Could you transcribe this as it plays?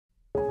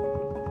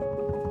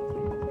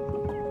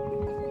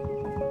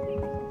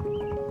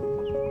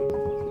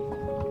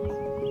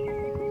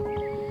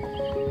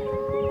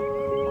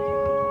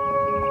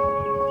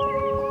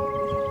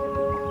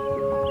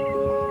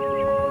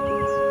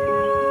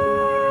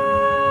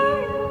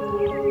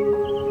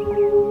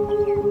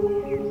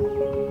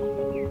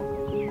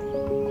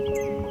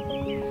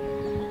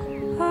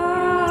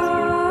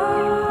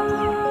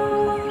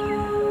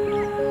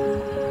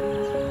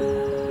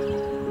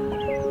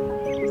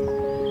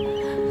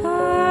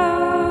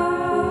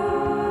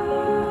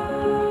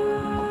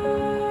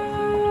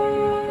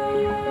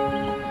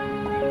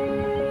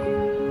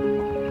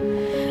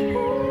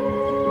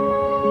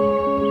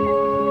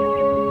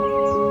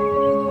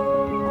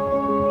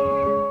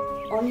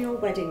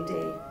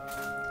wedding day.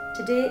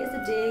 Today is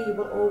a day you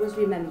will always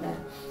remember,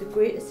 the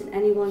greatest in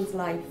anyone's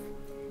life.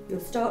 You'll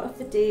start off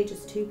the day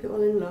just two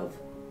people in love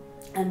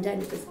and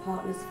end as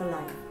partners for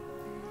life.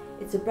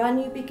 It's a brand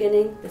new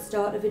beginning, the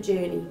start of a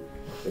journey,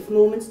 with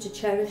moments to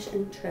cherish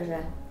and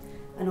treasure.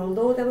 And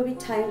although there will be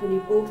times when you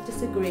both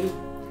disagree,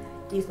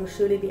 these will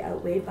surely be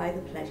outweighed by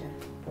the pleasure.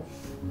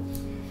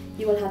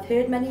 You will have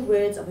heard many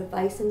words of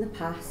advice in the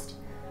past,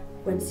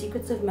 when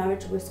secrets of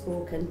marriage were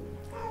spoken,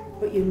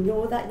 but you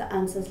know that the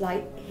answers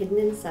lie hidden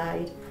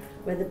inside,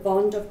 where the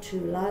bond of true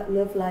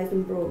love lies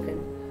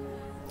unbroken.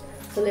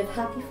 So live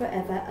happy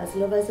forever as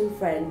lovers and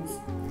friends.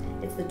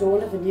 It's the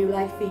dawn of a new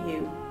life for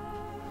you,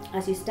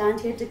 as you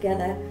stand here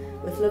together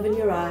with love in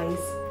your eyes,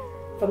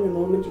 from the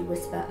moment you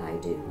whisper, I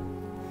do.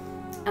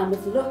 And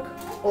with luck,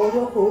 all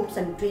your hopes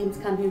and dreams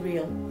can be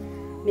real.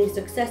 May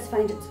success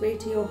find its way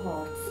to your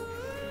hearts.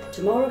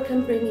 Tomorrow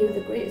can bring you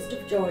the greatest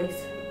of joys,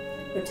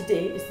 but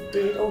today is the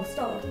day it all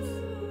starts.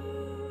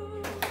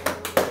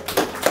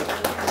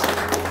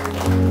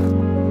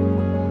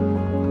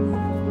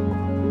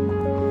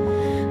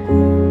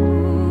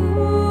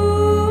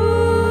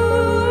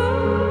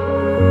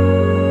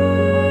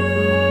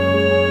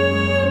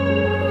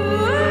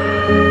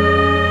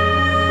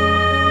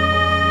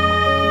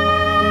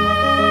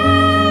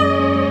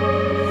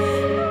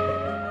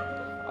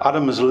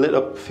 Adam has lit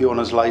up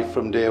Fiona's life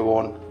from day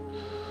one,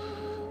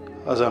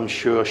 as I'm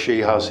sure she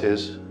has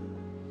his.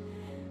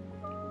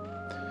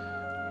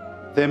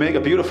 They make a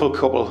beautiful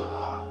couple.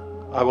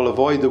 I will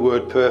avoid the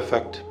word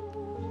perfect,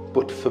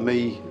 but for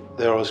me,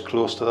 they're as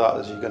close to that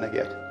as you're going to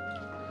get.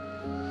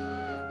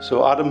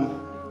 So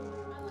Adam,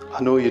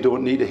 I know you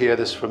don't need to hear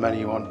this from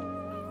anyone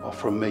or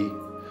from me,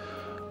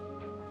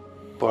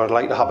 but I'd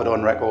like to have it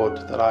on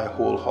record that I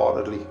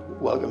wholeheartedly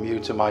welcome you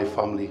to my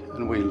family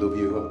and we love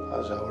you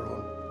as our own.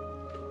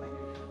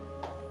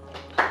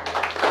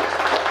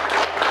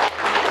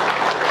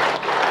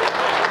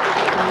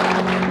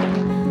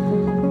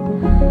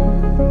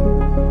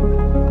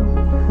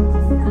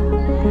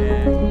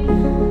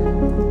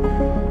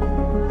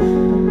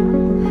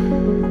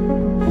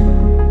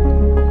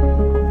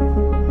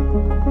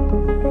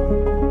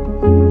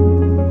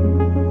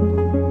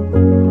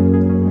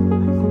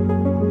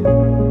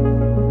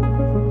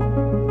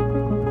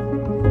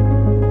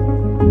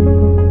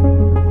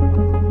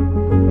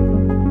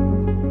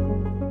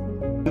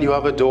 You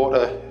have a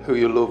daughter who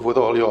you love with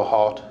all your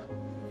heart.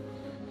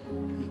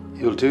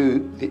 You'll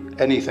do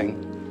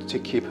anything to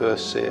keep her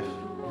safe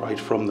right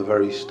from the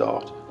very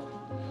start.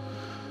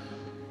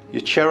 You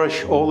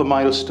cherish all the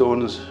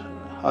milestones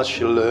as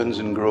she learns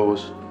and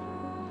grows.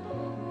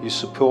 You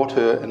support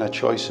her in her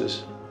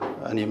choices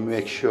and you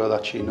make sure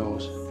that she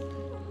knows.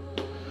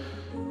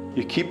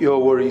 You keep your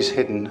worries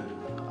hidden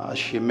as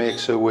she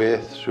makes her way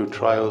through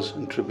trials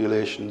and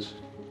tribulations,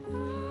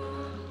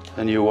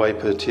 and you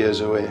wipe her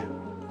tears away.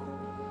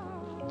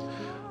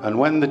 And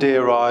when the day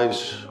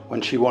arrives when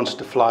she wants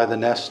to fly the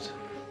nest,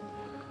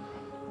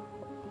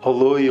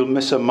 although you'll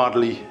miss her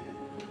madly,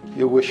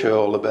 you wish her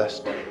all the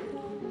best.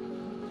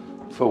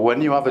 For when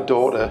you have a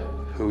daughter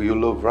who you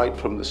love right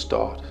from the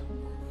start,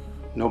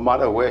 no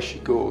matter where she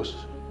goes,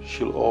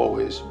 she'll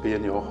always be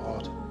in your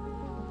heart.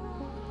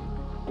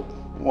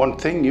 One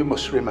thing you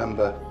must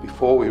remember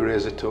before we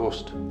raise a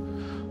toast,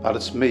 that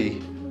it's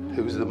me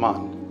who's the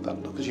man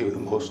that loves you the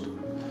most.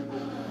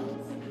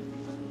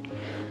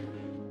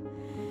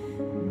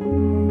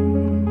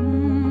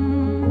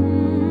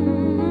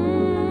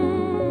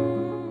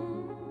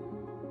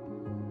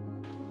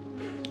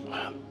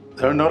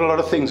 There are not a lot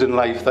of things in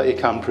life that you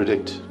can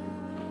predict.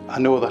 I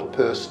know that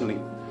personally.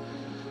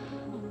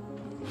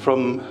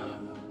 From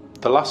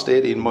the last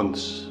 18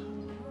 months.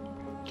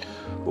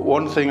 But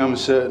one thing I'm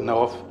certain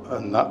of,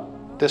 and that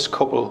this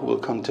couple will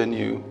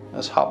continue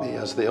as happy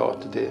as they are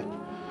today.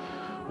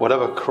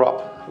 Whatever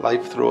crap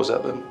life throws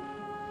at them,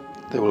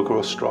 they will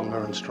grow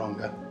stronger and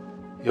stronger.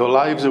 Your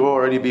lives have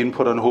already been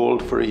put on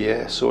hold for a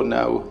year, so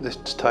now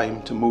it's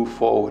time to move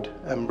forward,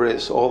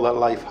 embrace all that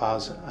life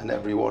has and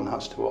everyone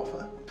has to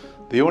offer.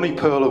 The only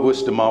pearl of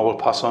wisdom I will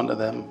pass on to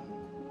them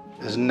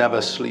is never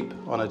sleep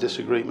on a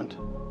disagreement.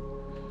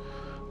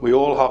 We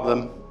all have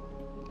them,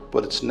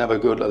 but it's never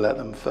good to let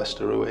them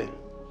fester away.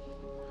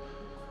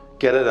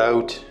 Get it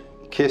out,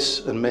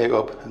 kiss and make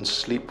up and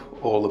sleep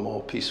all the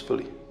more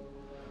peacefully.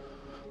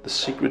 The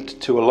secret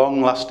to a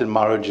long-lasting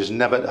marriage is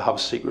never to have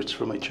secrets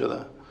from each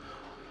other,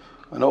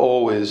 and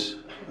always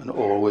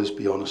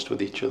be honest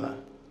with each other.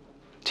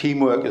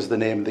 Teamwork is the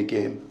name of the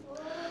game,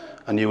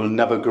 and you will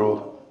never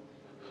grow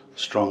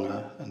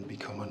stronger and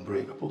become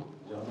unbreakable.